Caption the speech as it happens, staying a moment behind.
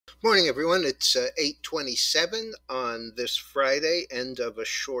Morning, everyone. It's 8:27 on this Friday, end of a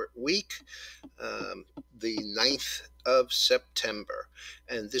short week, the 9th of September.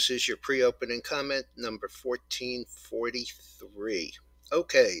 And this is your pre-opening comment number 1443.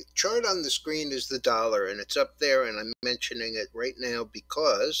 Okay, chart on the screen is the dollar, and it's up there, and I'm mentioning it right now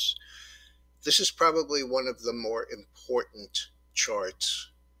because this is probably one of the more important charts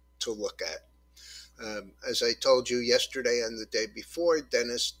to look at. As I told you yesterday and the day before,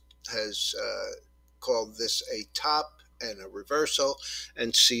 Dennis has called this a top and a reversal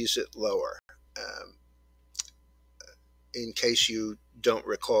and sees it lower. In case you don't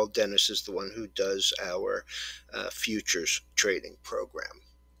recall, Dennis is the one who does our futures trading program.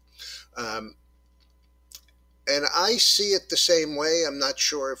 And I see it the same way. I'm not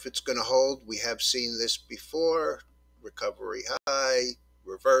sure if it's going to hold. We have seen this before. Recovery high,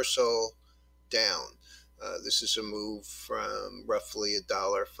 reversal, down. This is a move from roughly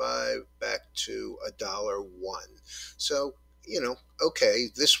 $1.05 back to $1.01. So, okay,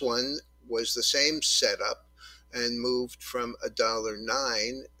 this one was the same setup and moved from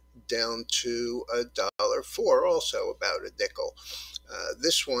 $1.09 down to $1.04, also about a nickel.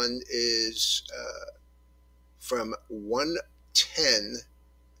 This one is from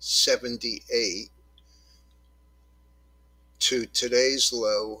 110.78 to today's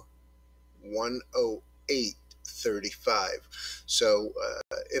low 108.35. So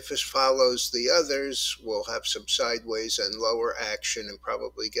if it follows the others, we'll have some sideways and lower action and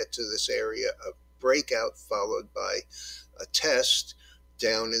probably get to this area of breakout, followed by a test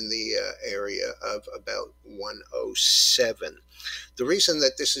down in the area of about 107. The reason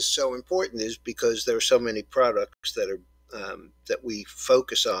that this is so important is because there are so many products that are that we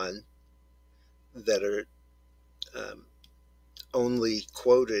focus on that are only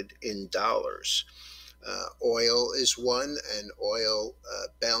quoted in dollars. Oil is one, and oil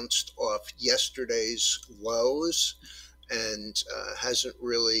bounced off yesterday's lows and hasn't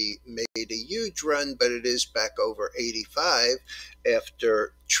really made a huge run, but it is back over 85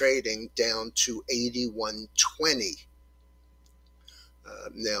 after trading down to 81.20.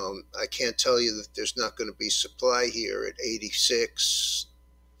 Now, I can't tell you that there's not going to be supply here at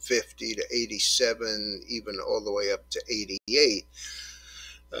 86.50 to 87, even all the way up to 88.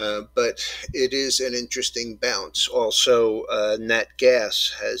 But it is an interesting bounce. Also, nat gas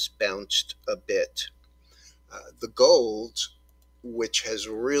has bounced a bit. The gold, which has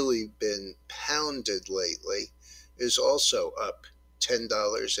really been pounded lately, is also up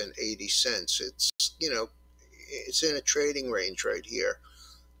 $10.80. It's, it's in a trading range right here.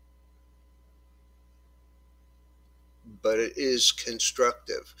 But it is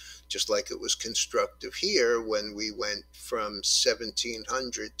constructive, just like it was constructive here when we went from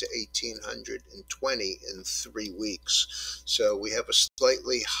 1700 to 1820 in 3 weeks. So we have a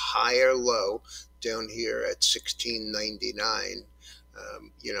slightly higher low down here at 1699.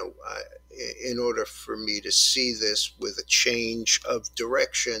 In order for me to see this with a change of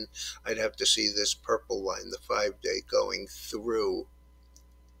direction, I'd have to see this purple line, the 5-day, going through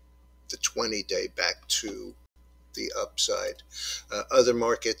the 20-day back to the upside. Other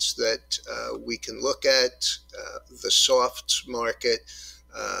markets that we can look at, the soft market,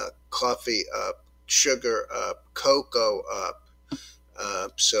 coffee up, sugar up, cocoa up.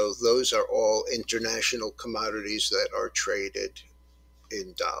 So those are all international commodities that are traded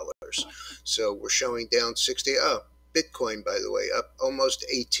in dollars. So we're showing down 60. Bitcoin, by the way, up almost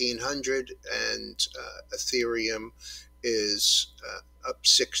 1,800, and Ethereum is up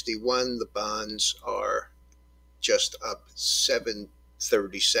 61. The bonds are just up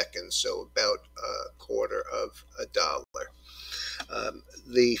 7/32, so about $0.25.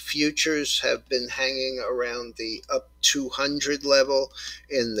 The futures have been hanging around the up 200 level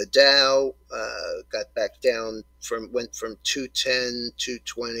in the Dow. Got back down went from 210,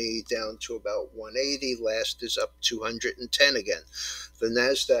 220 down to about 180. Last is up 210 again. The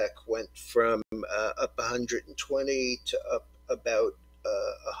Nasdaq went from up 120 to up about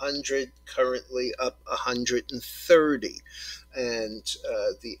 100, currently up 130. And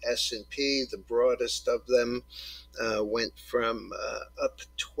the S&P, the broadest of them, went from up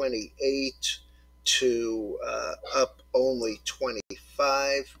 28 to up only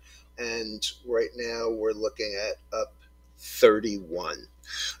 25. And right now we're looking at up 31.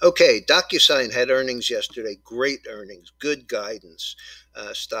 Okay, DocuSign had earnings yesterday. Great earnings, good guidance.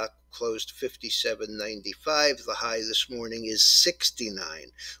 Stock closed 57.95. The high this morning is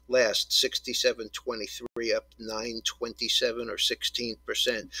 69. Last 67.23, up 9.27 or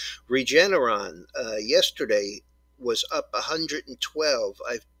 16%. Regeneron yesterday was up 112.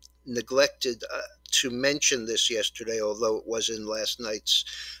 neglected to mention this yesterday, although it was in last night's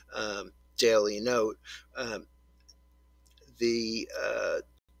Daily Note. The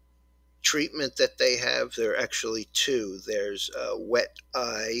treatment that they have, there are actually two. There's wet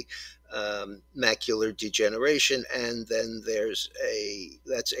eye macular degeneration, and then there's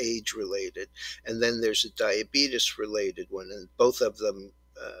that's age related, and then there's a diabetes related one, and both of them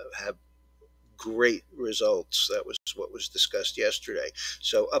have great results. That was what was discussed yesterday.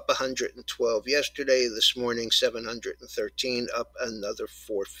 So up 112 yesterday, this morning 713, up another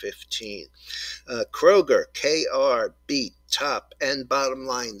 415. Kroger, KR, beat top and bottom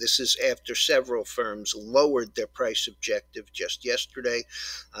line. This is after several firms lowered their price objective just yesterday.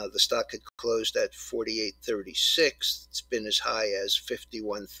 The stock had closed at 48.36. It's been as high as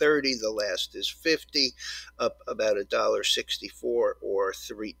 51.30. The last is 50, up about $1.64 or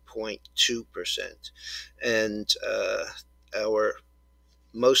 3.2%. And our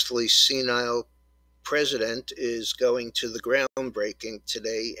mostly senile president is going to the groundbreaking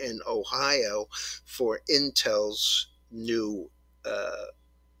today in Ohio for Intel's new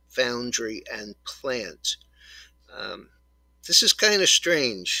foundry and plant. This is kind of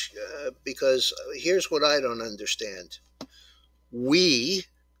strange because here's what I don't understand. We,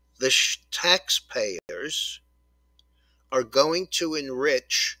 the taxpayers, are going to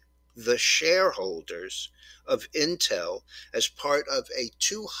enrich the shareholders of Intel as part of a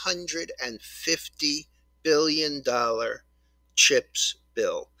 $250 billion chips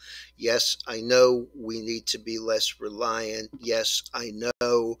bill. Yes, I know we need to be less reliant. Yes, I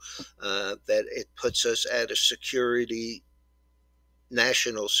know that it puts us at a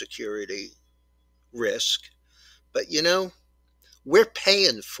national security risk. But we're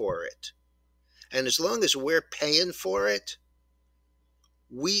paying for it. And as long as we're paying for it,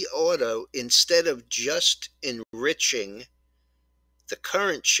 we ought to, instead of just enriching the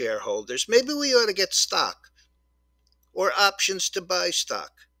current shareholders, maybe we ought to get stock or options to buy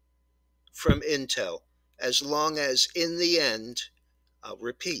stock from Intel, as long as in the end, I'll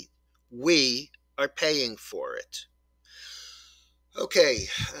repeat, we are paying for it. Okay,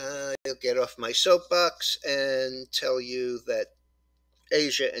 I'll get off my soapbox and tell you that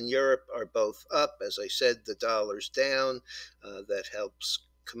Asia and Europe are both up. As I said, the dollar's down. That helps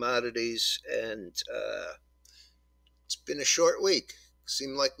commodities, and it's been a short week.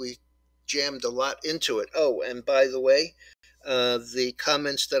 Seemed like we jammed a lot into it. Oh, and by the way, the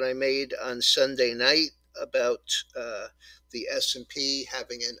comments that I made on Sunday night about the S&P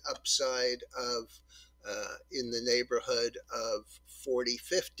having an upside of in the neighborhood of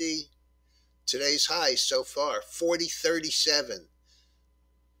 40.50. Today's high so far, 40.37.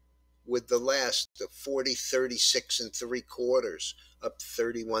 With the last of 40.36 3/4, up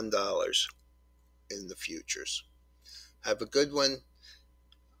 $31 in the futures. Have a good one.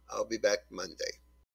 I'll be back Monday.